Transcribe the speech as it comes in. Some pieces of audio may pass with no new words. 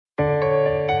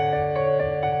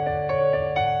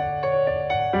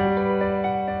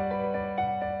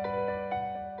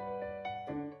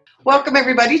Welcome,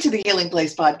 everybody, to the Healing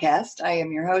Place podcast. I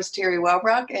am your host, Terry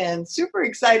Welbrock, and super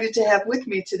excited to have with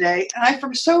me today. And I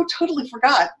totally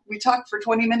forgot. We talked for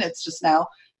 20 minutes just now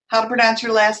how to pronounce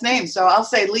your last name. So I'll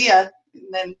say Leah and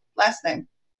then last name.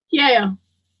 Kyaio.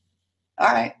 All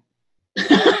right.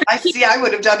 I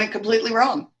would have done it completely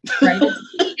wrong. Right.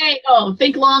 Kyaio.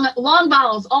 Think long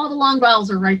vowels. All the long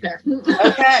vowels are right there.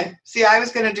 Okay. See, I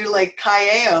was going to do like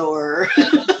Kyaio or...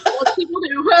 Most people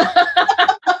do.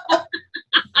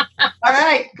 All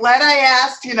right. Glad I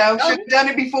asked. Should have done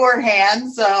it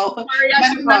beforehand. So, sorry, I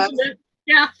should have mentioned it.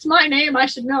 Yeah, it's my name. I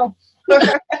should know. All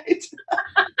right.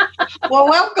 Well,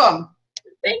 welcome.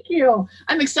 Thank you.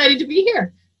 I'm excited to be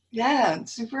here. Yeah,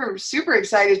 super, super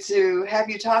excited to have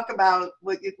you talk about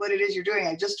what it is you're doing.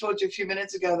 I just told you a few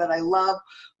minutes ago that I love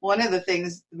one of the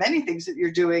things, many things that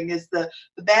you're doing is the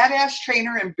Badass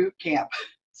Trainer and Bootcamp.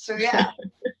 So, yeah.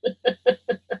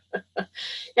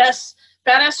 Yes.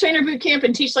 Badass Trainer Bootcamp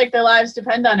and Teach Like Their Lives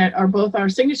Depend on It are both our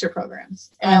signature programs.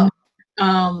 And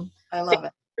I love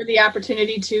it. For the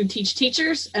opportunity to teach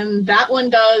teachers. And that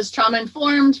one does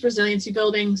trauma-informed, resiliency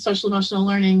building, social emotional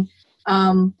learning,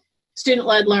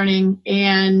 student-led learning,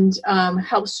 and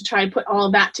helps to try to put all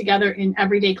of that together in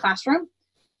everyday classroom.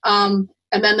 And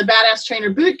then the Badass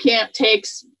Trainer Bootcamp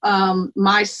takes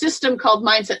my system called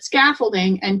Mindset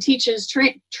Scaffolding and teaches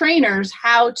trainers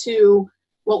how to,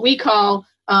 what we call,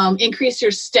 increase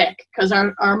your stick, because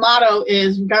our motto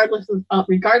is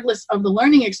regardless of the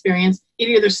learning experience, it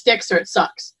either sticks or it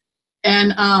sucks.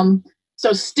 And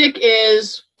so stick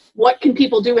is what can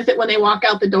people do with it when they walk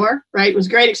out the door, right? It was a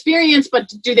great experience, but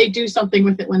do they do something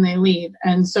with it when they leave?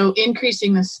 And so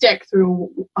increasing the stick through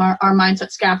our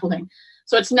mindset scaffolding.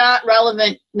 So it's not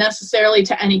relevant necessarily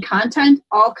to any content.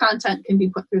 All content can be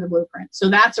put through the blueprint. So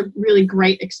that's a really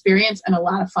great experience and a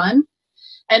lot of fun.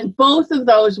 And both of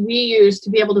those we use to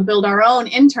be able to build our own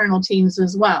internal teams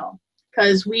as well,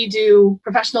 because we do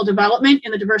professional development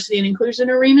in the diversity and inclusion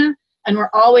arena, and we're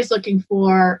always looking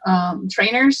for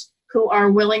trainers who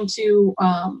are willing to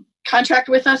contract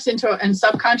with us and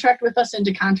subcontract with us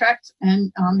into contracts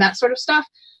and that sort of stuff.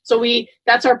 So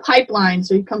that's our pipeline.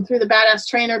 So you come through the Badass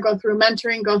Trainer, go through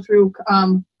mentoring, go through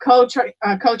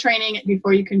co-training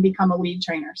before you can become a lead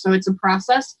trainer. So it's a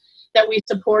process that we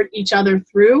support each other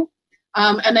through.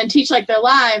 And then Teach Like Their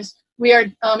Lives, we are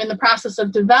in the process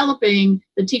of developing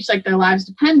the Teach Like Their Lives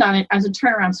Depend on It as a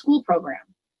turnaround school program.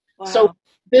 Wow. So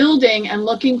building and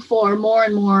looking for more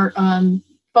and more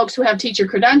folks who have teacher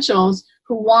credentials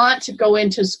who want to go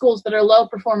into schools that are low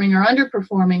performing or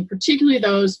underperforming, particularly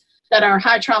those that are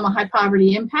high trauma, high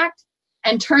poverty impact,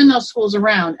 and turn those schools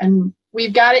around. And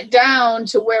we've got it down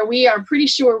to where we are pretty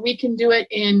sure we can do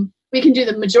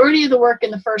the majority of the work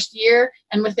in the first year,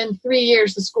 and within 3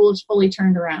 years, the school is fully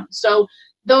turned around. So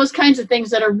those kinds of things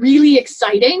that are really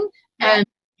exciting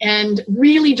and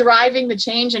really driving the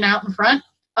change and out in front.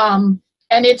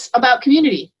 And it's about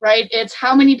community, right? It's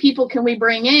how many people can we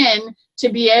bring in to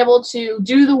be able to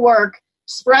do the work,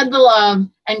 spread the love,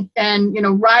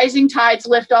 and rising tides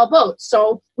lift all boats.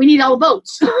 So we need all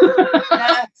boats.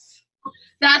 Yes.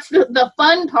 That's the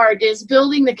fun part, is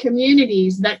building the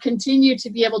communities that continue to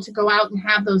be able to go out and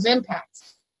have those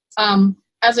impacts.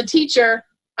 As a teacher,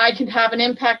 I can have an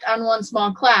impact on one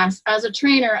small class. As a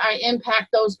trainer, I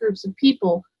impact those groups of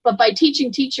people. But by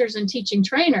teaching teachers and teaching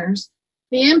trainers,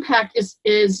 the impact is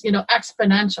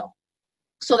exponential.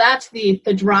 So that's the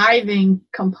driving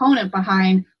component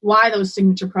behind why those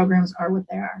signature programs are what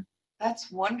they are.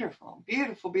 That's wonderful.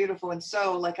 Beautiful, beautiful. And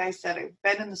so, like I said, I've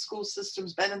been in the school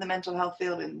systems, been in the mental health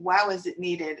field, and wow, is it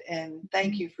needed. And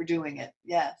thank you for doing it.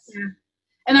 Yes. Yeah.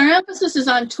 And our emphasis is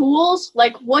on tools.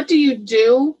 Like, what do you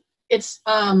do? It's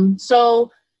when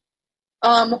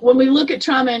we look at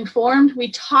trauma informed, we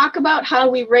talk about how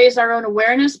we raise our own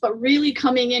awareness, but really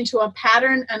coming into a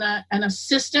pattern and a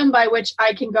system by which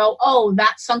I can go, oh,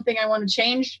 that's something I want to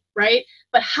change, right?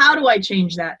 But how do I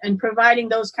change that? And providing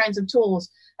those kinds of tools,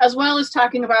 as well as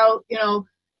talking about,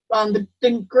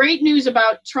 the great news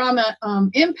about trauma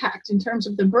impact in terms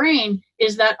of the brain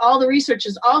is that all the research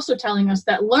is also telling us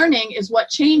that learning is what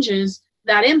changes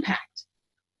that impact.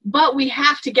 But we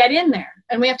have to get in there,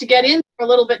 and we have to get in a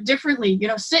little bit differently.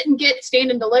 Sit and get,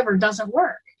 stand and deliver doesn't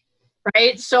work,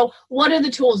 right? So what are the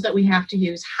tools that we have to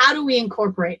use? How do we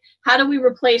incorporate? How do we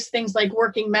replace things like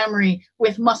working memory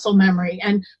with muscle memory?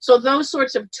 And so those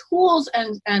sorts of tools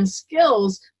and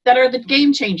skills that are the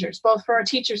game changers, both for our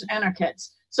teachers and our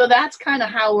kids. So that's kind of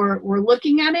how we're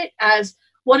looking at it, as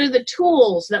what are the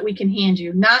tools that we can hand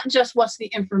you, not just what's the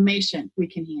information we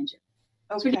can hand you.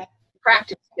 Okay. So we can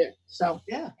practice it. So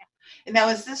yeah. And now,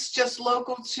 is this just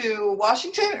local to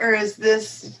Washington, or is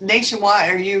this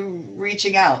nationwide? Are you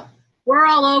reaching out? we're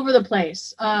all over the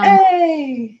place.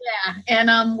 Hey! Yeah,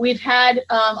 and we've had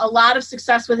a lot of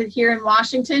success with it here in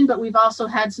Washington, but we've also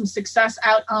had some success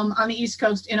out on the East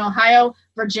Coast in Ohio,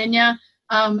 Virginia,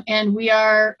 and we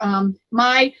are,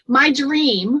 my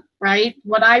dream, right,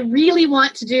 what I really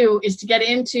want to do is to get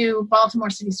into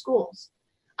Baltimore City schools,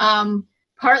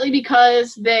 partly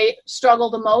because they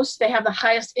struggle the most. They have the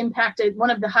highest impacted,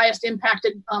 one of the highest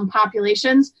impacted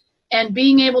populations, and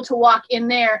being able to walk in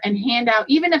there and hand out,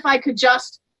 even if I could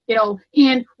just,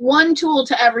 hand one tool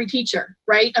to every teacher,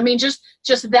 right? I mean, just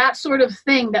that sort of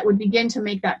thing that would begin to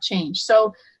make that change.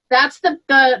 So that's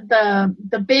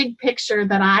the big picture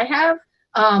that I have.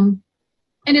 And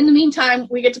in the meantime,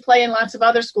 we get to play in lots of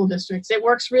other school districts. It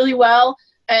works really well,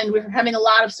 and we're having a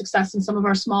lot of success in some of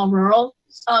our small rural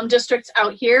districts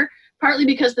out here, partly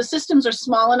because the systems are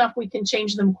small enough we can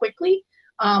change them quickly,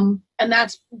 and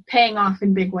that's paying off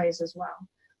in big ways as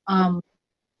well.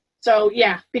 So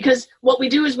yeah, because what we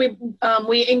do is we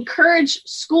encourage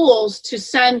schools to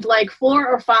send like 4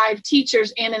 or 5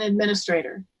 teachers and an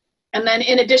administrator. And then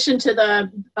in addition to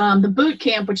the boot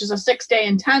camp, which is a 6-day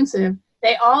intensive,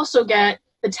 they also get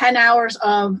the 10 hours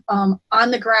of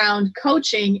on the ground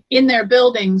coaching in their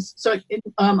buildings. So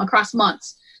across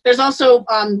months. There's also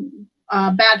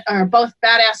both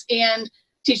Badass and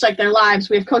Teach Like Their Lives.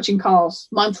 We have coaching calls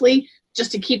monthly,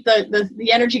 just to keep the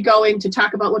energy going, to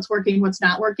talk about what's working, what's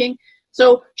not working.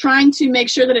 So trying to make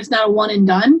sure that it's not a one and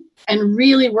done, and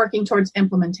really working towards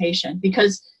implementation,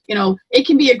 because, it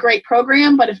can be a great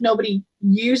program, but if nobody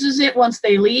uses it once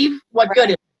they leave, what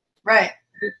good is it? Right.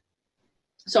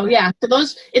 So yeah, so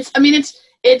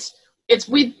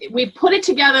we put it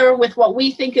together with what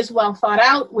we think is well thought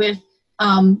out, with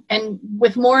and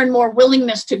with more and more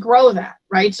willingness to grow that,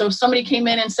 right? So if somebody came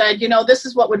in and said, this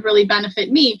is what would really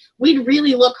benefit me, we'd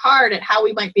really look hard at how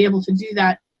we might be able to do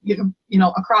that,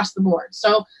 across the board.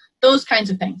 So those kinds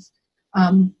of things.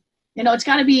 It's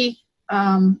got to be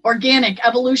organic,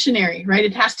 evolutionary, right?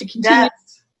 It has to continue,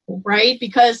 yes. Right?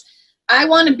 Because I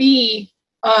want to be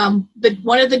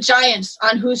one of the giants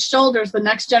on whose shoulders the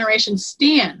next generation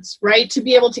stands, right? To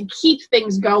be able to keep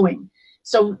things going.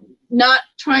 So not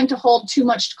trying to hold too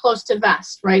much close to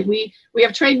vest, right? We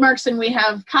have trademarks and we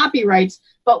have copyrights,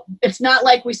 but it's not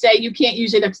like we say you can't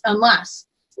use it unless.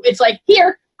 It's like,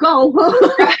 here, go.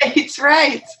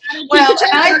 Right. Well,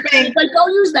 and I think, like, go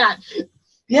use that.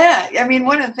 Yeah, I mean,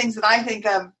 one of the things that I think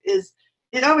of is,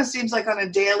 it almost seems like on a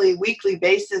daily, weekly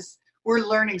basis, we're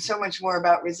learning so much more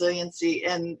about resiliency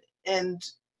and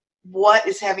what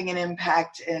is having an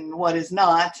impact and what is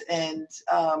not. And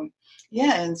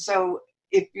and so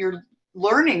if you're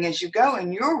learning as you go,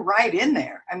 and you're right in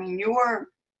there, I mean, you're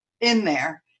in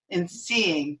there and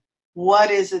seeing what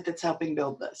is it that's helping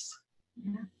build this.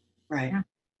 Yeah. Right.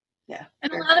 Yeah.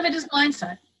 And a lot of it is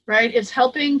mindset, right? It's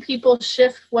helping people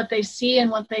shift what they see and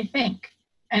what they think,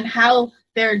 and how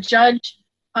their judge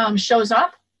shows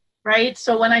up, right?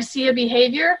 So when I see a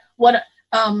behavior,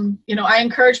 I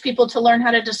encourage people to learn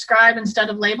how to describe instead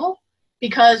of label,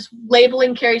 because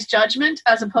labeling carries judgment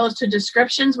as opposed to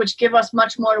descriptions, which give us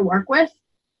much more to work with.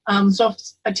 So if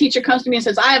a teacher comes to me and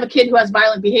says, I have a kid who has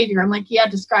violent behavior, I'm like, yeah,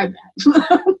 describe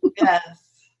that. Yes.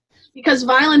 Because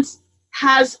violence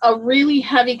has a really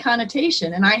heavy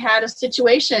connotation. And I had a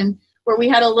situation where we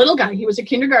had a little guy, he was a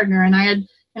kindergartner, and I had,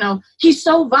 he's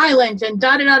so violent and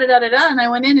da-da-da-da-da-da. And I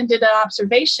went in and did an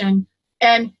observation,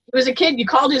 and he was a kid. You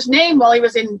called his name while he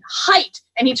was in height,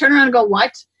 and he turned around and go,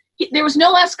 what? There was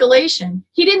no escalation.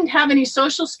 He didn't have any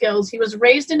social skills. He was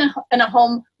raised in a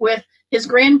home with his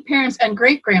grandparents and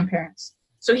great-grandparents.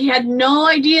 So he had no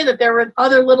idea that there were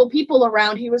other little people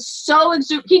around. He was so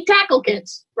he tackled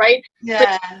kids, right?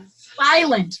 Yes. But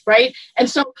violent, right? And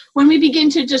so when we begin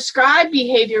to describe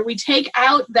behavior, we take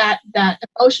out that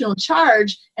emotional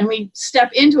charge, and we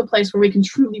step into a place where we can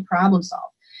truly problem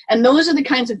solve. And those are the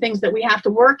kinds of things that we have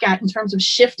to work at in terms of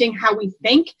shifting how we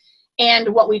think and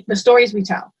the stories we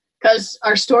tell. Because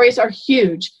our stories are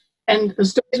huge. And the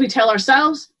stories we tell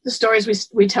ourselves, the stories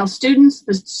we tell students,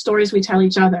 the stories we tell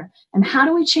each other. And how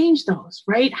do we change those,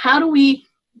 right? How do we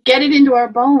get it into our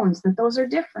bones that those are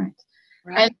different?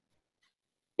 Right. And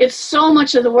it's so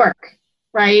much of the work,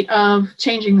 right, of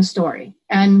changing the story.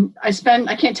 And I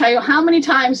can't tell you how many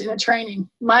times in a training,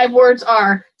 my words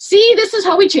are, see, this is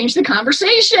how we change the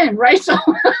conversation, right? So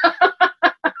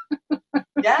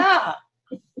yeah.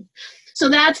 So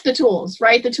that's the tools,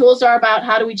 right? The tools are about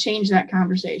how do we change that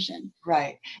conversation.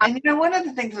 Right. And one of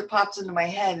the things that pops into my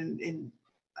head, and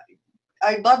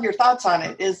I love your thoughts on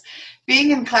it, is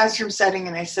being in classroom setting.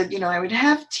 And I said, I would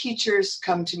have teachers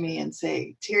come to me and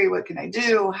say, Terry, what can I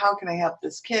do? How can I help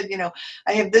this kid?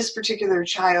 I have this particular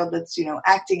child that's,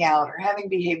 acting out or having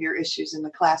behavior issues in the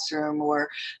classroom, or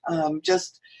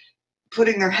just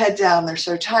putting their head down. They're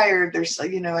so tired. They're so,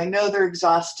 I know they're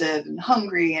exhausted and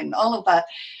hungry and all of that.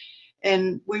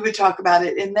 And we would talk about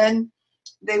it. And then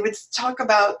they would talk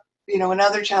about,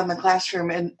 another child in the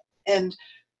classroom. And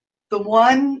the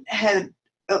one had,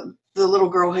 the little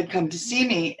girl had come to see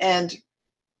me, and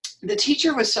the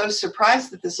teacher was so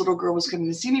surprised that this little girl was coming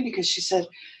to see me, because she said,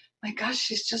 my gosh,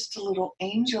 she's just a little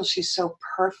angel. She's so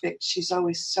perfect. She's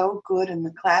always so good in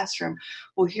the classroom.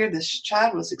 Well, here this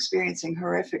child was experiencing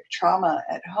horrific trauma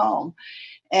at home.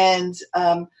 And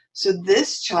so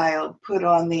this child put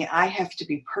on the I have to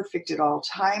be perfect at all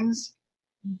times,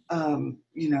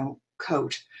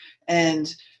 coat,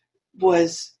 and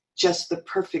was just the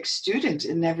perfect student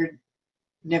and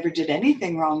never did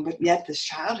anything wrong, but yet this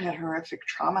child had horrific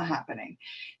trauma happening.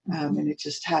 And it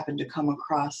just happened to come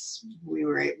across. We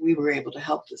were able to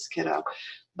help this kiddo.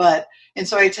 And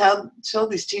so I tell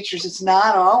these teachers, it's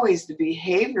not always the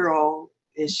behavioral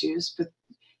issues, but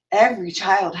every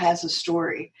child has a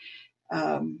story,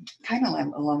 kind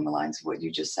of along the lines of what you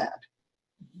just said.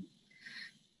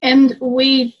 And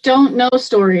we don't know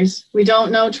stories. We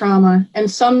don't know trauma. And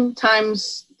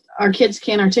sometimes our kids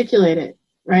can't articulate it,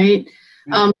 right?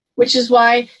 Which is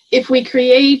why if we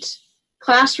create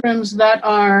classrooms that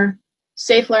are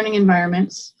safe learning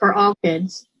environments for all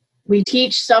kids, we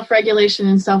teach self-regulation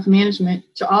and self-management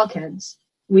to all kids.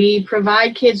 We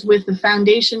provide kids with the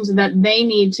foundations that they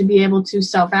need to be able to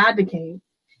self-advocate.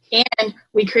 And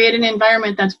we create an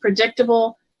environment that's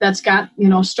predictable, that's got,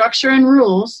 structure and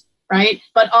rules, right?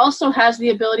 But also has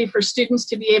the ability for students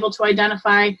to be able to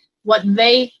identify what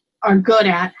they are good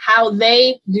at, how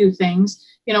they do things,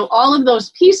 all of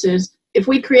those pieces. If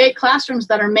we create classrooms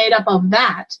that are made up of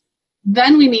that,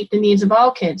 then we meet the needs of all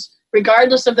kids,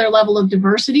 regardless of their level of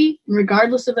diversity and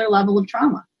regardless of their level of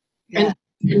trauma. Yeah.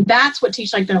 And that's what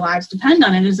Teach Like Their Lives Depend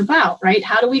on It is about, right?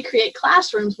 How do we create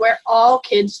classrooms where all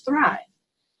kids thrive,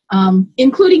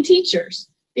 including teachers?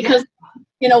 Because,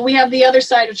 we have the other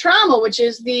side of trauma, which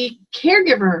is the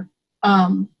caregiver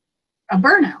a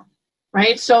burnout,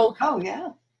 right? So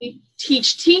we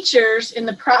teach teachers in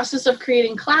the process of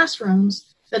creating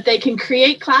classrooms that they can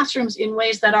create classrooms in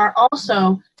ways that are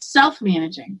also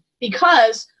self-managing,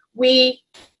 because we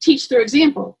teach through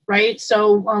example, right?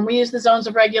 So we use the zones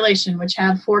of regulation, which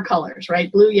have 4 colors,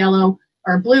 right? Blue, yellow,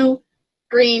 or blue,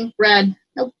 green, red.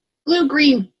 No, blue,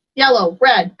 green, yellow,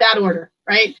 red, that order,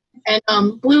 right?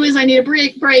 And blue is I need a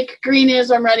break. Green is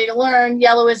I'm ready to learn.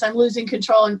 Yellow is I'm losing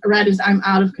control. And red is I'm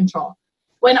out of control.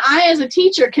 When I, as a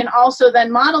teacher, can also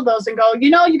then model those and go,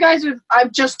 you guys,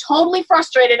 I'm just totally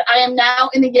frustrated. I am now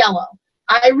in the yellow.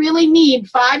 I really need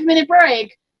 5-minute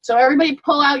break. So everybody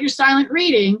pull out your silent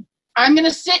reading. I'm going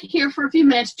to sit here for a few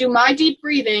minutes, do my deep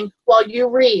breathing while you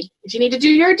read. If you need to do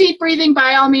your deep breathing,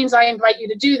 by all means, I invite you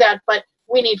to do that. But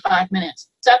we need 5 minutes.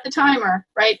 Set the timer,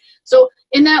 right? So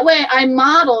in that way, I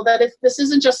model that if this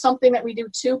isn't just something that we do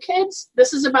to kids,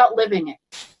 this is about living it.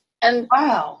 And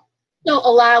wow. So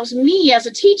allows me as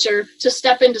a teacher to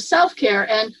step into self-care.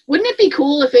 And wouldn't it be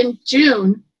cool if in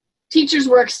June, teachers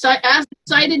were as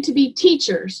excited to be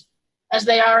teachers as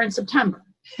they are in September,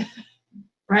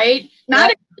 right?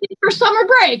 Not excited for summer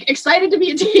break, excited to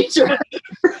be a teacher.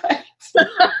 Right.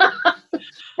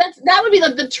 That would be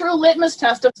the true litmus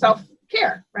test of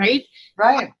self-care, right?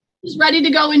 Right. I was ready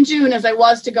to go in June as I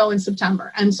was to go in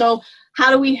September. And so how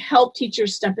do we help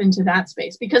teachers step into that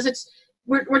space? Because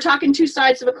we're talking 2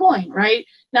 sides of a coin, right?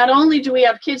 Not only do we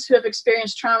have kids who have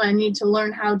experienced trauma and need to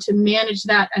learn how to manage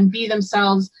that and be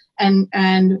themselves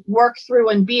and work through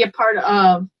and be a part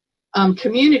of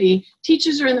community,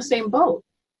 teachers are in the same boat,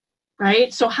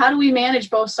 right? So how do we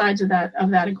manage both sides of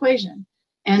that equation?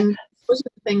 And those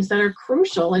are the things that are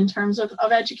crucial in terms of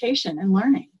education and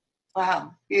learning.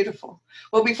 Wow, beautiful.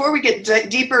 Well, before we get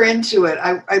deeper into it,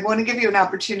 I want to give you an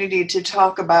opportunity to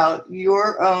talk about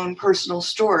your own personal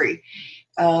story,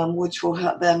 which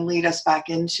will then lead us back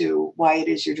into why it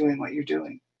is you're doing what you're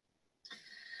doing.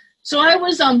 So I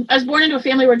was born into a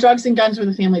family where drugs and guns were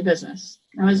the family business.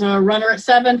 I was a runner at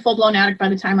 7, full-blown addict by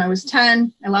the time I was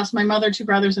 10. I lost my mother, 2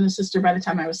 brothers, and a sister by the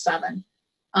time I was 7.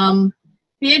 At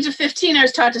the age of 15, I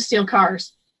was taught to steal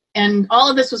cars. And all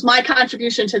of this was my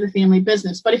contribution to the family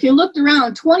business. But if you looked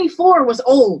around, 24 was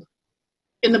old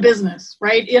in the business,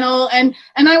 right? And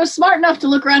I was smart enough to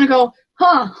look around and go,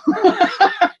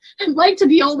 I'd like to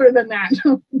be older than that.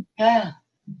 Yeah.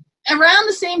 Around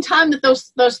the same time that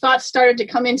those thoughts started to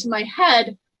come into my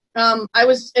head, I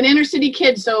was an inner city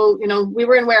kid, so, we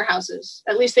were in warehouses.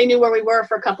 At least they knew where we were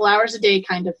for a couple hours a day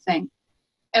kind of thing.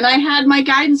 And I had my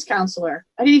guidance counselor.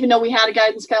 I didn't even know we had a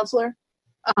guidance counselor.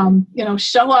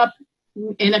 Show up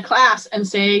in a class and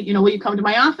say, will you come to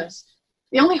my office?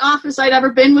 The only office I'd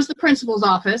ever been was the principal's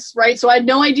office, right? So I had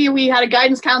no idea we had a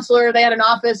guidance counselor, they had an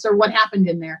office, or what happened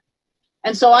in there.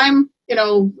 And so I'm,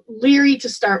 leery to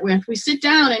start with. We sit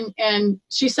down and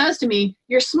she says to me,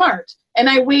 "You're smart." And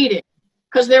I waited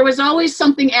because there was always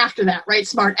something after that, right?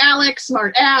 Smart Alex,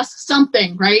 smart ass,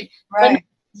 something, right? Right.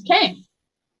 But came.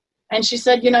 And she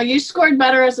said, you scored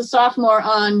better as a sophomore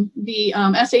on the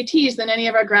SATs than any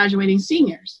of our graduating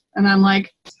seniors. And I'm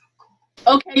like,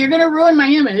 okay, you're going to ruin my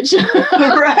image.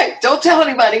 Right. Don't tell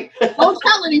anybody. Don't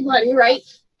tell anybody, right?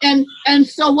 And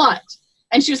so what?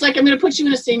 And she was like, "I'm going to put you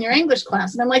in a senior English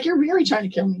class." And I'm like, "You're really trying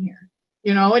to kill me here."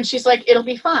 And she's like, "It'll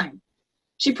be fine."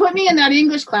 She put me in that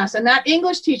English class, and that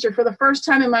English teacher, for the first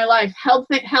time in my life, held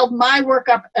my work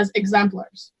up as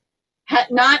exemplars.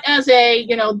 Not as a,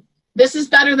 this is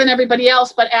better than everybody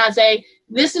else, but as a,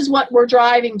 this is what we're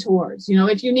driving towards.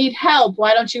 If you need help,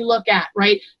 why don't you look at,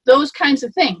 right? Those kinds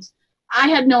of things. I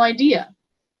had no idea.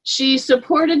 She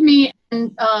supported me,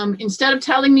 and instead of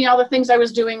telling me all the things I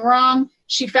was doing wrong,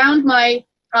 she found my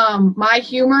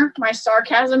humor, my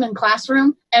sarcasm in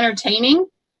classroom entertaining,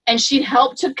 and she'd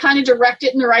help to kind of direct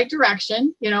it in the right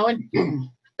direction, and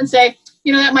say,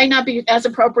 that might not be as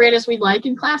appropriate as we'd like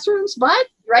in classrooms, but,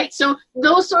 right? So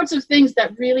those sorts of things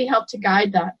that really helped to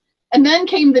guide that. And then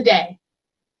came the day,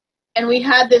 and we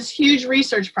had this huge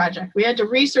research project. We had to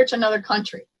research another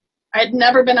country. I had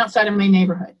never been outside of my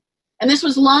neighborhood. And this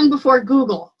was long before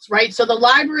Google, right? So the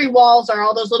library walls are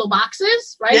all those little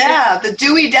boxes, right? Yeah, the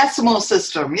Dewey Decimal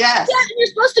System, yes. Yeah, and you're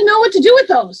supposed to know what to do with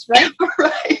those, right?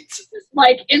 Right.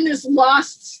 Like in this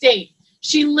lost state.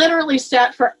 She literally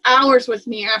sat for hours with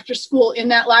me after school in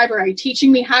that library,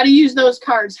 teaching me how to use those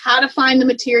cards, how to find the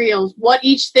materials, what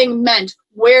each thing meant,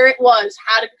 where it was,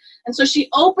 and so she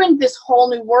opened this whole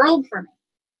new world for me.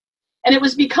 And it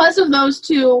was because of those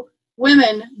two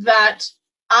women that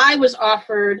I was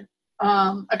offered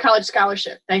a college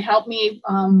scholarship. They helped me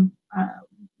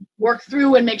work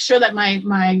through and make sure that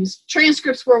my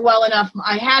transcripts were well enough.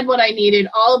 I had what I needed.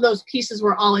 All of those pieces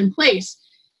were all in place.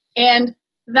 And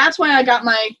that's why I got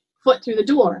my foot through the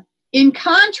door. In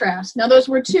contrast, now those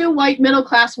were two white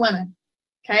middle-class women.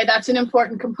 Okay, that's an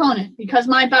important component because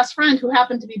my best friend, who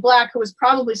happened to be Black, who was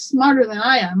probably smarter than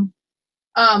I am,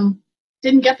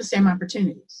 didn't get the same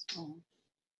opportunities.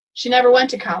 She never went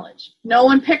to college. No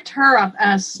one picked her up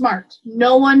as smart.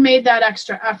 No one made that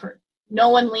extra effort. No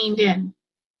one leaned in.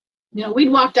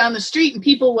 We'd walk down the street and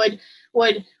people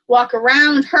would walk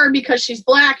around her because she's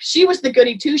Black. She was the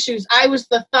goody two-shoes. I was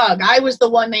the thug. I was the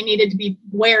one they needed to be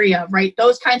wary of, right?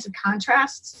 Those kinds of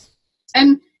contrasts.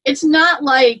 And it's not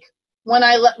like when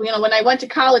I went to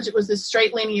college, it was this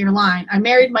straight linear line. I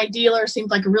married my dealer,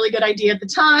 seemed like a really good idea at the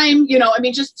time.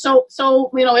 Just so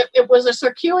it was a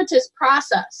circuitous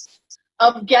process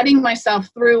of getting myself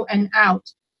through and out.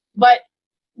 But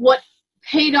what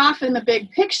paid off in the big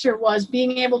picture was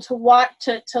being able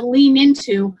to lean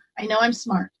into, I know I'm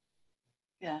smart.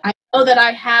 Yeah. I know that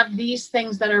I have these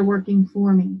things that are working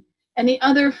for me. And the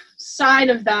other side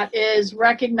of that is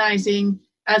recognizing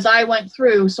as I went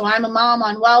through, so I'm a mom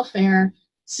on welfare,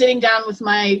 sitting down with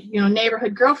my,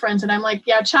 neighborhood girlfriends, and I'm like,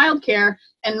 yeah, childcare.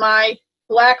 And my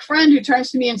Black friend who turns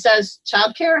to me and says,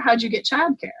 childcare? How'd you get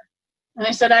childcare? And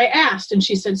I said, I asked. And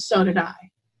she said, so did I.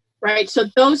 Right? So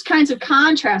those kinds of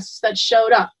contrasts that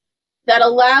showed up that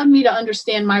allowed me to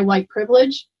understand my white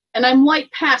privilege. And I'm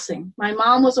white passing. My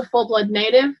mom was a full-blood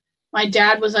Native. My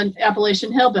dad was an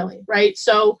Appalachian hillbilly, right?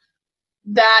 So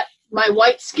that my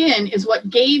white skin is what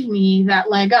gave me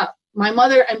that leg up. My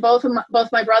mother and both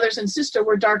my brothers and sister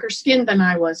were darker skinned than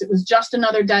I was. It was just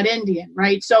another dead Indian,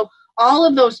 right? So all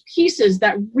of those pieces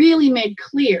that really made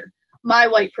clear my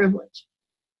white privilege.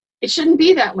 It shouldn't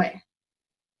be that way,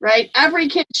 right? Every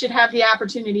kid should have the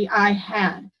opportunity I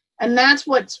had. And that's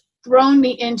what's thrown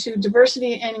me into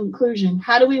diversity and inclusion.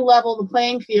 How do we level the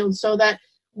playing field so that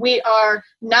we are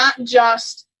not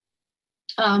just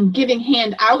giving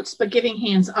handouts, but giving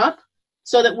hands up,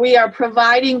 so that we are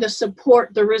providing the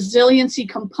support, the resiliency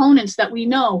components that we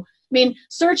know. I mean,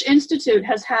 Search Institute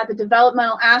has had the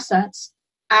developmental assets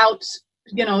out,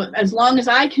 as long as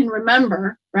I can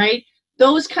remember, right?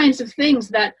 Those kinds of things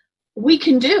that we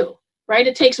can do, right?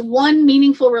 It takes one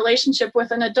meaningful relationship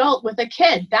with an adult, with a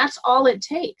kid. That's all it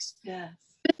takes. Yes.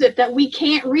 That we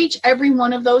can't reach every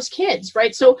one of those kids,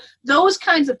 right? So those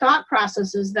kinds of thought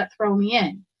processes that throw me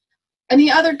in. And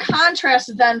the other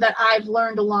contrast then that I've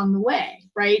learned along the way,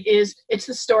 right, is it's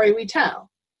the story we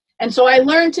tell. And so I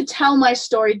learned to tell my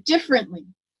story differently.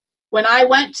 When I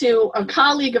went to a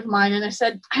colleague of mine and I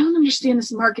said, I don't understand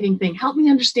this marketing thing. Help me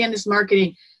understand this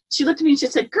marketing. She looked at me and she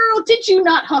said, girl, did you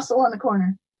not hustle on the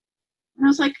corner? And I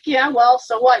was like, yeah, well,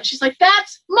 so what? She's like,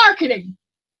 that's marketing,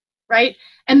 right?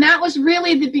 And that was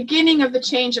really the beginning of the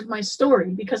change of my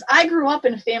story, because I grew up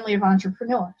in a family of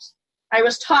entrepreneurs. I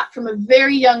was taught from a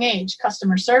very young age,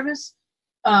 customer service,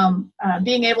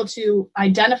 being able to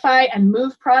identify and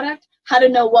move product, how to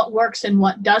know what works and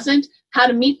what doesn't, how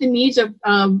to meet the needs of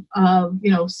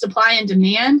supply and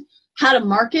demand, how to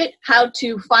market, how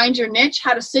to find your niche,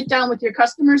 how to sit down with your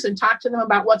customers and talk to them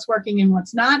about what's working and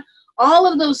what's not. All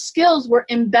of those skills were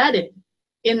embedded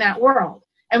in that world.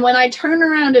 And when I turn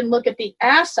around and look at the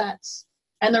assets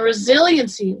and the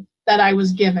resiliency that I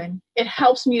was given, it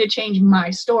helps me to change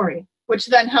my story, which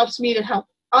then helps me to help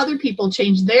other people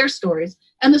change their stories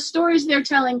and the stories they're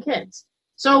telling kids.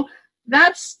 So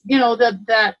that's,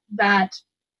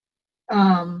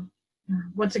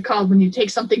 what's it called when you take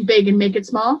something big and make it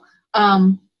small?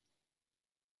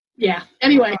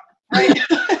 Anyway. Right.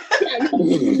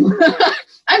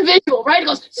 I'm visual, right? It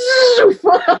goes,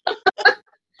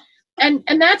 and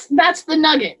that's the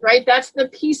nugget, right? That's the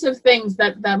piece of things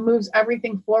that moves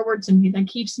everything forward to me, that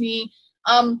keeps me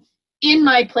in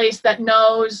my place, that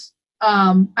knows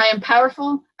I am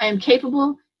powerful, I am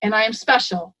capable, and I am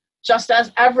special, just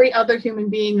as every other human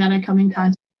being that I come in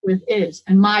contact with is.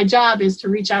 And my job is to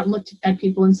reach out and look at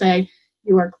people and say,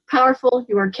 you are powerful,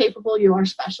 you are capable, you are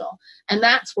special. And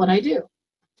that's what I do.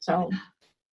 So.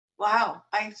 Wow.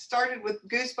 I started with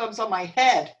goosebumps on my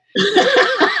head.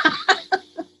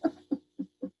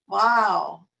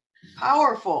 Wow.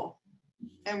 Powerful.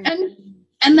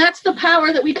 And that's the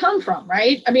power that we come from,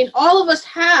 right? I mean, all of us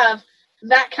have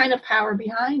that kind of power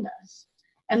behind us.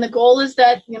 And the goal is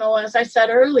that, as I said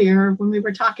earlier when we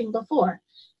were talking before,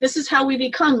 this is how we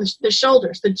become the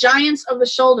shoulders, the giants of the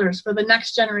shoulders for the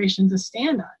next generation to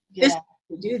stand on. Yeah. This is how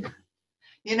we do that.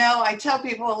 I tell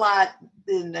people a lot,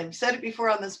 and I've said it before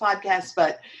on this podcast,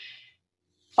 but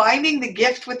finding the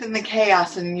gift within the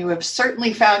chaos, and you have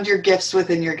certainly found your gifts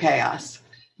within your chaos.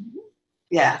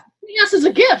 Yeah. Chaos is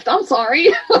a gift. I'm sorry.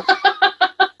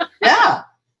 Yeah.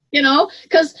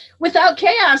 Because without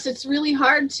chaos, it's really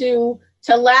hard to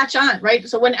latch on, right?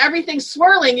 So when everything's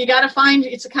swirling, you got to find,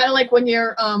 it's kind of like when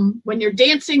you're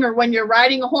dancing or when you're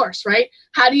riding a horse, right?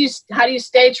 How do you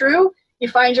stay true? You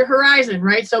find your horizon,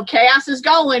 right? So chaos is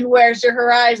going, where's your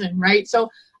horizon, right? So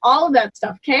all of that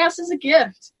stuff, chaos is a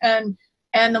gift. And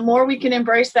the more we can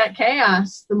embrace that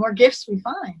chaos, the more gifts we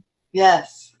find.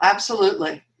 Yes,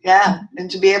 absolutely. Yeah.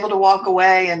 And to be able to walk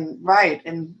away and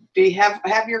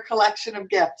have your collection of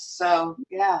gifts. So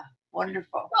yeah,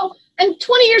 wonderful. Well, and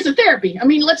 20 years of therapy. I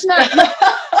mean, let's not.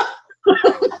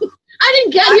 I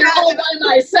didn't get here all by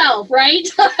myself, right?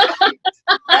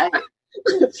 Right.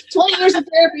 20 years of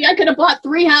therapy, I could have bought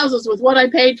 3 houses with what I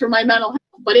paid for my mental health,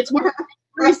 but it's worth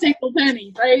every single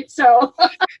penny, right? So.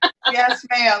 Yes,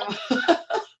 ma'am.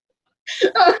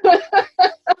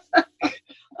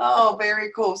 Oh,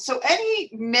 very cool. So any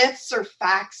myths or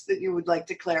facts that you would like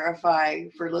to clarify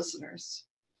for listeners?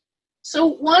 So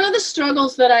one of the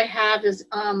struggles that I have is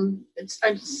I'm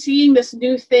seeing this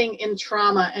new thing in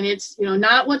trauma, and it's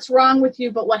not what's wrong with you,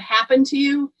 but what happened to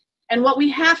you. And what we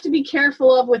have to be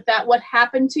careful of with that, what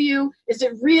happened to you, is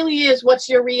it really is what's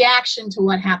your reaction to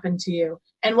what happened to you,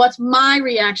 and what's my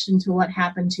reaction to what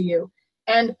happened to you.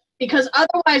 And because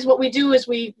otherwise what we do is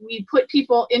we put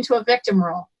people into a victim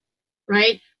role,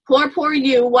 right? Poor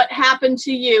you, what happened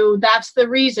to you, that's the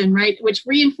reason, right? Which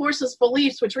reinforces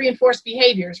beliefs, which reinforce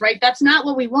behaviors, right? That's not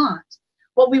what we want.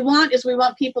 What we want is we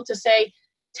want people to say,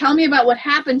 tell me about what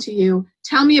happened to you.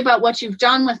 Tell me about what you've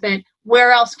done with it.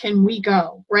 Where else can we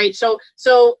go, right? So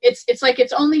it's like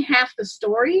it's only half the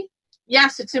story.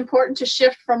 Yes, it's important to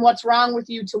shift from what's wrong with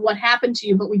you to what happened to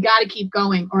you, but we got to keep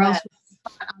going, or else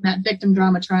we're on that victim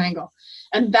drama triangle.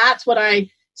 And that's what I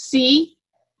see,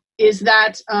 is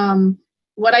that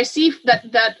what I see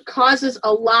that causes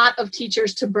a lot of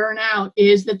teachers to burn out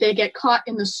is that they get caught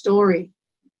in the story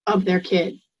of their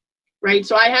kid. Right.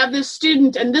 So I have this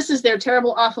student, and this is their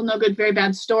terrible, awful, no good, very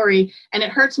bad story. And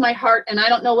it hurts my heart, and I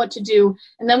don't know what to do.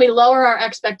 And then we lower our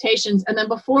expectations. And then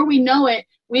before we know it,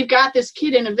 we've got this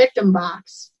kid in a victim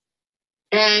box.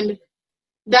 And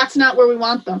that's not where we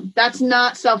want them. That's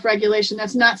not self-regulation.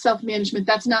 That's not self-management.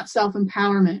 That's not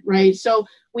self-empowerment. Right. So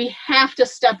we have to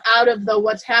step out of the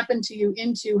what's happened to you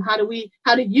into how do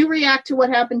you react to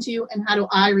what happened to you, and how do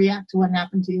I react to what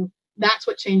happened to you? That's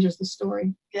what changes the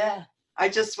story. Yeah.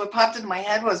 What popped into my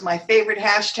head was my favorite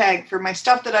hashtag for my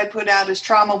stuff that I put out is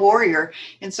trauma warrior.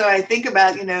 And so I think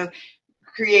about,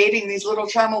 creating these little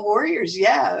trauma warriors.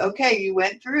 Yeah, okay, you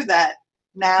went through that.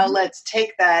 Now let's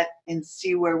take that and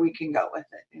see where we can go with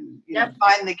it, and you know,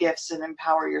 find the gifts and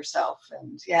empower yourself.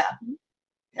 And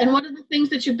and what are the things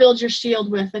that you build your shield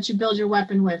with, that you build your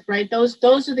weapon with, right? Those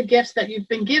are the gifts that you've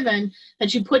been given,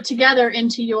 that you put together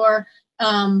into your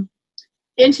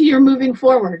moving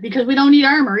forward, because we don't need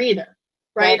armor either,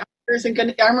 right?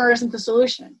 Armor isn't the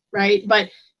solution, right? But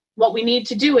what we need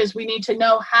to do is we need to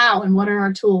know how, and what are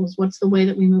our tools, what's the way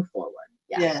that we move forward.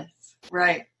 Yes,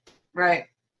 right.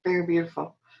 Very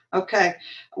beautiful. Okay.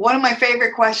 One of my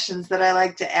favorite questions that I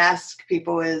like to ask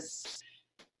people is,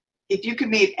 if you could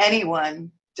meet anyone,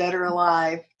 dead or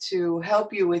alive, to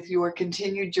help you with your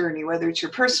continued journey, whether it's your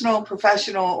personal,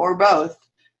 professional, or both,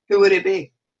 who would it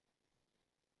be?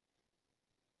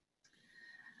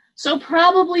 So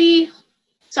probably,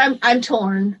 I'm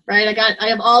torn, right? I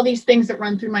have all these things that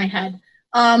run through my head.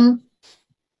 One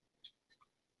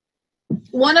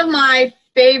of my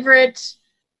favorite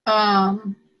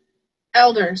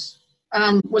elders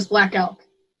was Black Elk,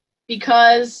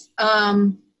 because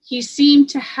he seemed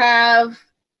to have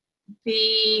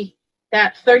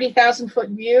that 30,000 foot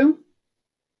view,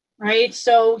 right?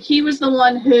 So he was the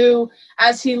one who,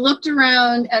 as he looked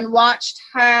around and watched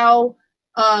how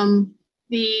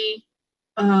the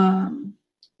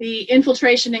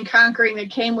infiltration and conquering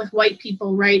that came with white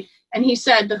people, right? And he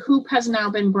said, the hoop has now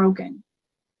been broken.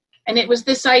 And it was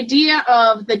this idea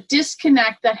of the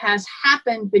disconnect that has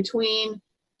happened between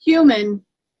human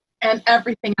and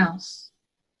everything else,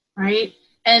 right?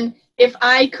 And if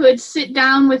I could sit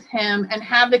down with him and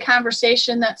have the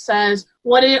conversation that says,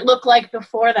 what did it look like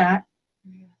before that?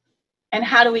 And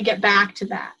how do we get back to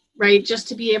that, right? Just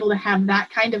to be able to have that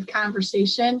kind of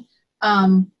conversation.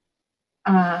 I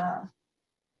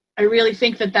really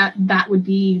think that would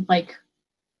be like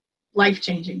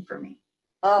life-changing for me.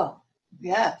 Oh,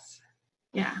 yes.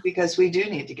 Yeah. Because we do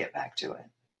need to get back to it.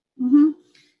 Mm-hmm.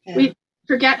 Yeah. We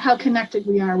forget how connected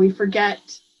we are. We forget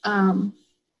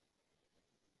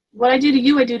what I do to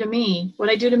you, I do to me. What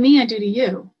I do to me, I do to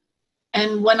you.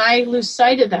 And when I lose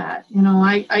sight of that, you know,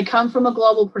 I come from a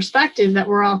global perspective that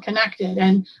we're all connected.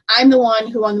 And I'm the one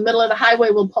who on the middle of the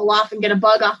highway will pull off and get a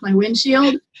bug off my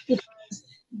windshield. Because,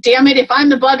 damn it, if I'm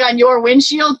the bug on your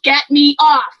windshield, get me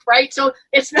off, right? So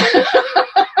it's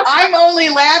I'm only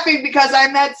laughing because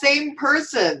I'm that same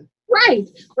person. Right.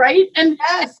 And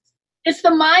it's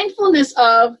the mindfulness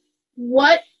of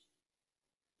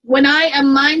when I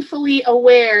am mindfully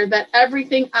aware that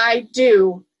everything I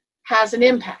do has an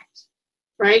impact,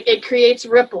 right? It creates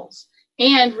ripples.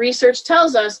 And research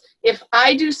tells us if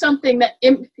I do something that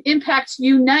impacts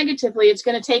you negatively, it's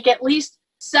going to take at least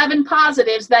 7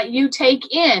 positives that you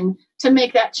take in to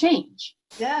make that change.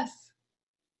 Yes.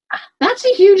 That's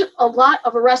a lot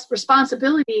of a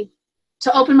responsibility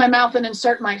to open my mouth and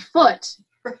insert my foot.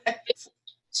 Right.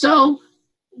 So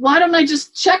why don't I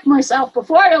just check myself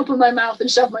before I open my mouth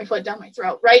and shove my foot down my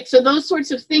throat, right? So those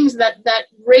sorts of things that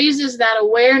raises that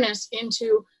awareness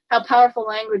into how powerful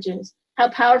language is, how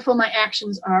powerful my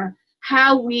actions are,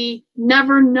 how we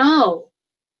never know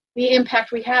the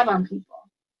impact we have on people.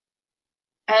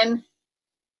 And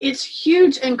it's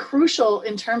huge and crucial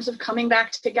in terms of coming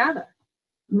back together.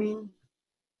 I mean,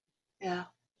 yeah.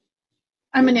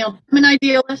 I'm an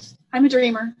idealist. I'm a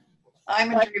dreamer.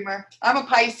 I'm a dreamer. I'm a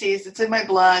Pisces. It's in my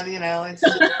blood, you know. It's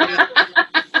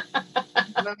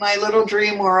I'm in my little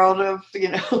dream world of, you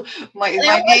know, my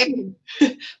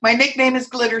nickname is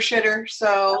Glitter Shitter,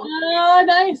 so. Oh,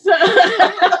 nice.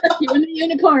 You and the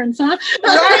unicorns, huh?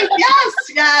 Right, yes.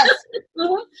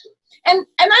 Uh-huh. And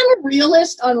I'm a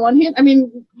realist on one hand. I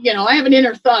mean, you know, I have an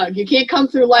inner thug. You can't come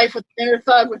through life with an inner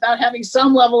thug without having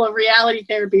some level of reality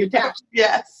therapy attached.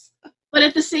 Yes. But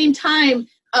at the same time,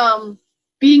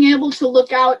 being able to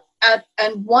look out at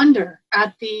and wonder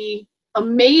at the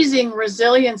amazing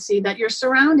resiliency that you're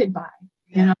surrounded by,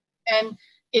 you know, and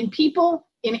in people,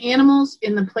 in animals,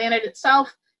 in the planet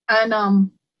itself. And,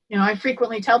 you know, I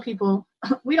frequently tell people,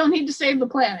 we don't need to save the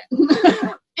planet.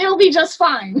 It'll be just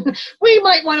fine. We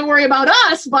might want to worry about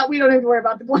us, but we don't have to worry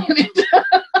about the planet.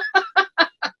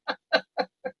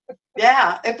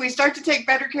 Yeah, if we start to take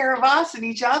better care of us and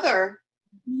each other.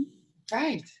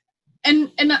 Right.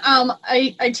 And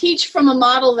I teach from a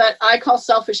model that I call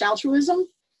selfish altruism,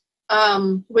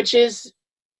 which is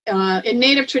in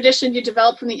Native tradition, you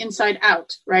develop from the inside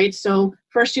out, right? So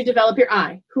first you develop your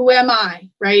I. Who am I,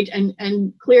 right?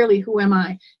 And clearly, who am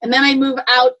I? And then I move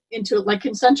out into like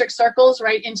concentric circles,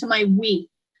 right, into my we,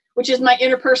 which is my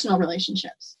interpersonal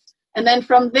relationships. And then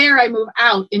from there, I move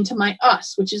out into my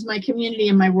us, which is my community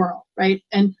and my world, right?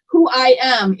 And who I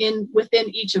am within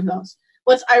each of those.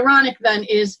 What's ironic then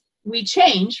is we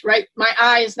change, right? My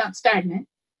eye is not stagnant.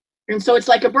 And so it's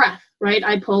like a breath, right?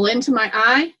 I pull into my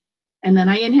eye and then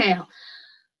I inhale,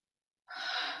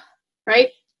 right?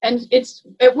 And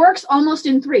it works almost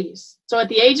in threes. So at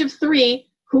the age of 3,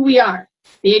 who we are.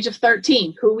 The age of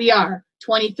 13, who we are.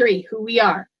 23, who we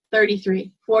are.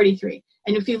 33, 43.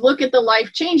 And if you look at the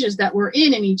life changes that we're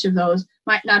in each of those,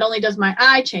 not only does my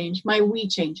I change, my we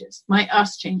changes, my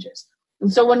us changes.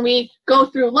 And so when we go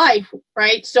through life,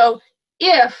 right? So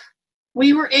if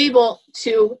we were able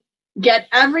to get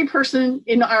every person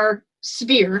in our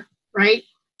sphere, right,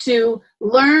 to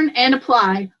learn and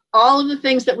apply all of the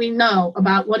things that we know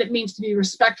about what it means to be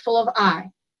respectful of I,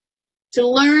 to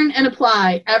learn and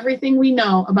apply everything we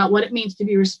know about what it means to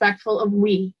be respectful of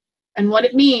we, and what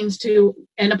it means to,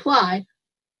 and apply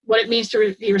what it means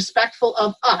to be respectful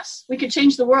of us. We could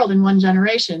change the world in one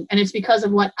generation, and it's because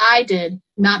of what I did,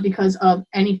 not because of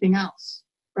anything else,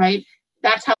 right?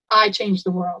 That's how I changed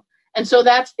the world. And so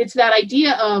it's that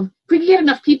idea of, if we can get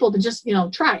enough people to just,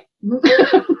 try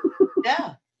it.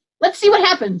 Yeah. Let's see what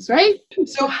happens, right?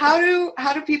 So how do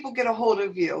people get a hold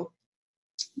of you?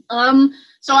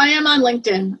 So I am on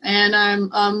LinkedIn, and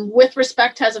I'm With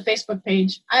Respect has a Facebook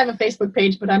page. I have a Facebook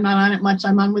page, but I'm not on it much.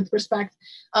 I'm on With Respect.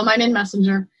 I'm in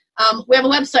Messenger. We have a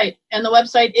website, and the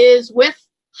website is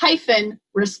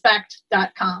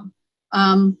with-respect.com.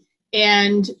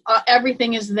 And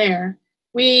everything is there.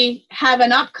 We have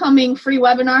an upcoming free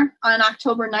webinar on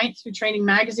October 9th through Training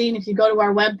Magazine. If you go to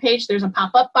our webpage, there's a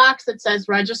pop-up box that says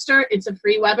register. It's a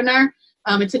free webinar.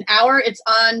 It's an hour. It's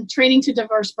on training to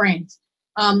diverse brains.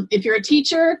 If you're a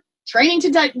teacher, training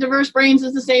to diverse brains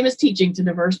is the same as teaching to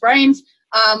diverse brains.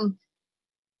 I'm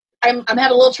having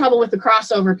a little trouble with the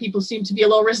crossover. People seem to be a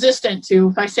little resistant to.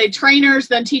 If I say trainers,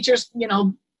 then teachers,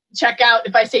 check out.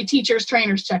 If I say teachers,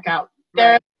 trainers check out.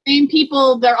 They're the same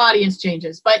people, their audience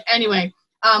changes. But anyway,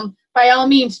 by all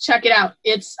means, check it out.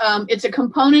 It's a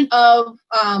component of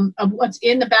what's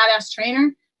in the Badass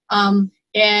Trainer.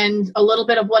 And a little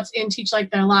bit of what's in Teach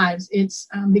Like Their Lives. It's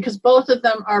because both of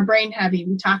them are brain heavy.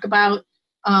 We talk about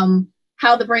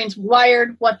how the brain's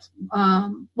wired, what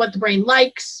the brain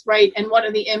likes, right, and what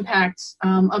are the impacts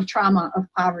of trauma, of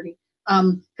poverty,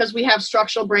 because we have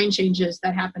structural brain changes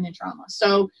that happen in trauma.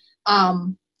 So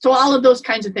all of those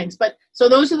kinds of things. But so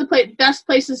those are the best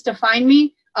places to find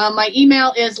me. My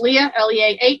email is Leah,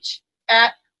 Leah,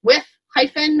 at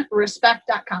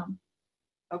with-respect.com.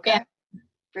 Okay. Yeah.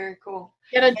 Very cool.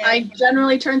 I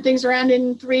generally turn things around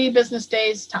in 3 business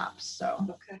days tops. So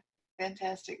okay,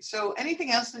 fantastic. So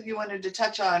anything else that you wanted to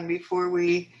touch on before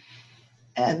we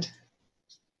end?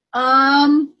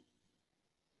 I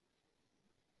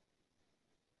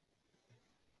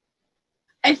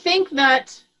think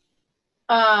that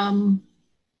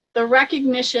the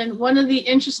recognition, one of the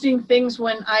interesting things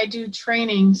when I do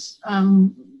trainings,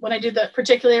 when I do that,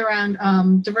 particularly around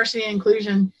diversity and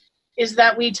inclusion, is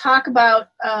that we talk about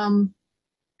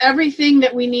everything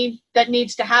that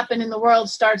needs to happen in the world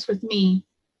starts with me.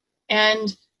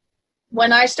 And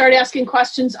when I start asking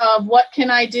questions of what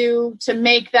can I do to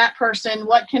make that person,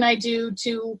 what can I do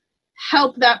to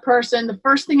help that person, the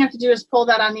first thing I have to do is pull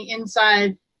that on the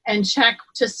inside and check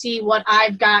to see what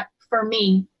I've got for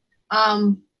me.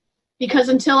 Because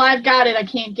until I've got it, I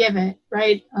can't give it,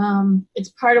 right? It's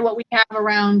part of what we have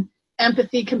around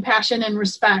empathy, compassion, and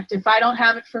respect. If I don't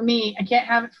have it for me, I can't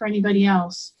have it for anybody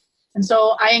else. And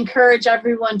so I encourage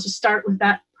everyone to start with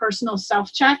that personal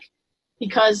self-check,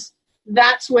 because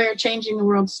that's where changing the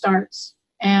world starts.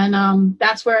 And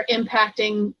that's where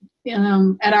impacting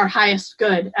at our highest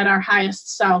good, at our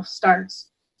highest self starts.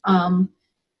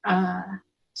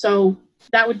 So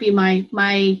that would be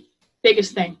my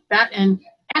biggest thing. That, and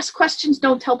ask questions,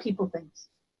 don't tell people things.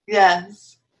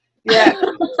 Yes. Yeah.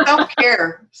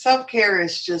 Self-care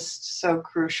is just so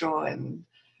crucial. And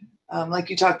like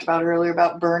you talked about earlier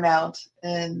about burnout,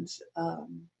 and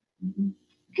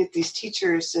get these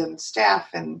teachers and staff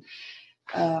and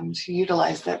to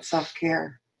utilize that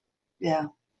self-care. Yeah.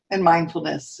 And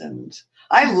mindfulness. And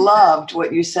I loved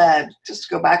what you said, just to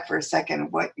go back for a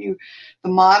second, the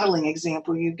modeling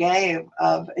example you gave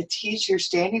of a teacher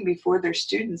standing before their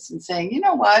students and saying, you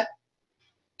know what,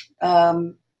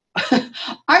 I'm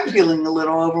feeling a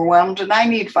little overwhelmed and I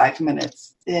need 5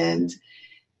 minutes. And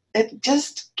it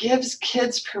just gives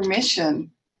kids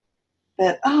permission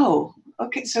that, oh,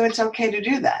 okay, so it's okay to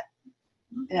do that.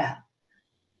 Yeah.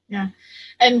 Yeah.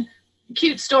 And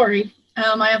cute story.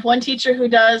 I have one teacher who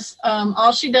does,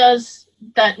 all she does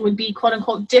that would be quote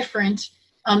unquote different,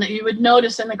 that you would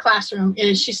notice in the classroom,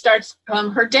 is she starts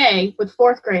her day with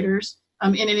 4th graders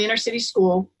in an inner city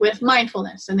school with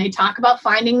mindfulness. And they talk about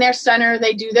finding their center,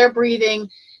 they do their breathing,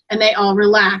 and they all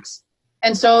relax.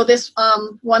 And so this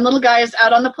one little guy is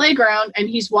out on the playground, and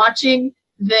he's watching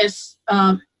this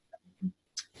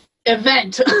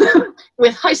event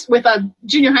with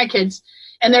junior high kids,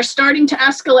 and they're starting to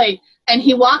escalate. And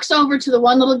he walks over to the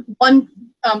one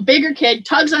bigger kid,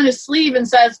 tugs on his sleeve, and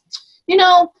says, "You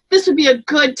know, this would be a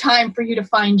good time for you to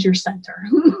find your center."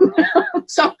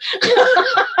 So,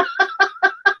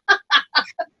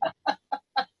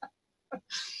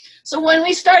 so when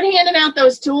we start handing out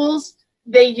those tools,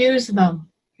 they use them.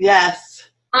 Yes.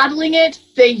 Modeling it,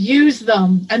 they use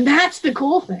them, and that's the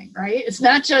cool thing, right? It's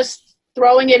not just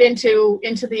throwing it into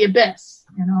the abyss,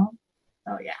 you know.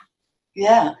 So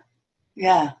yeah.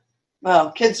 Yeah.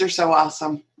 Well, kids are so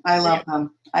awesome. I love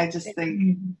them. I just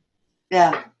think,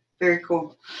 yeah, very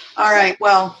cool. All right.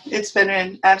 Well, it's been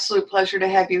an absolute pleasure to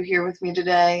have you here with me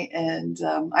today, and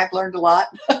I've learned a lot.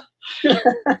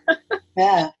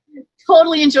 Yeah.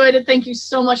 Totally enjoyed it. Thank you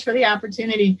so much for the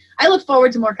opportunity. I look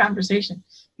forward to more conversation.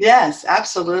 Yes,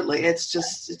 absolutely.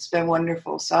 It's been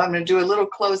wonderful. So I'm going to do a little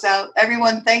closeout.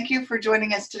 Everyone, thank you for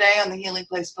joining us today on the Healing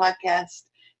Place podcast.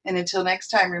 And until next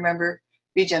time, remember,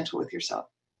 be gentle with yourself.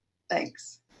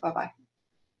 Thanks. Bye-bye.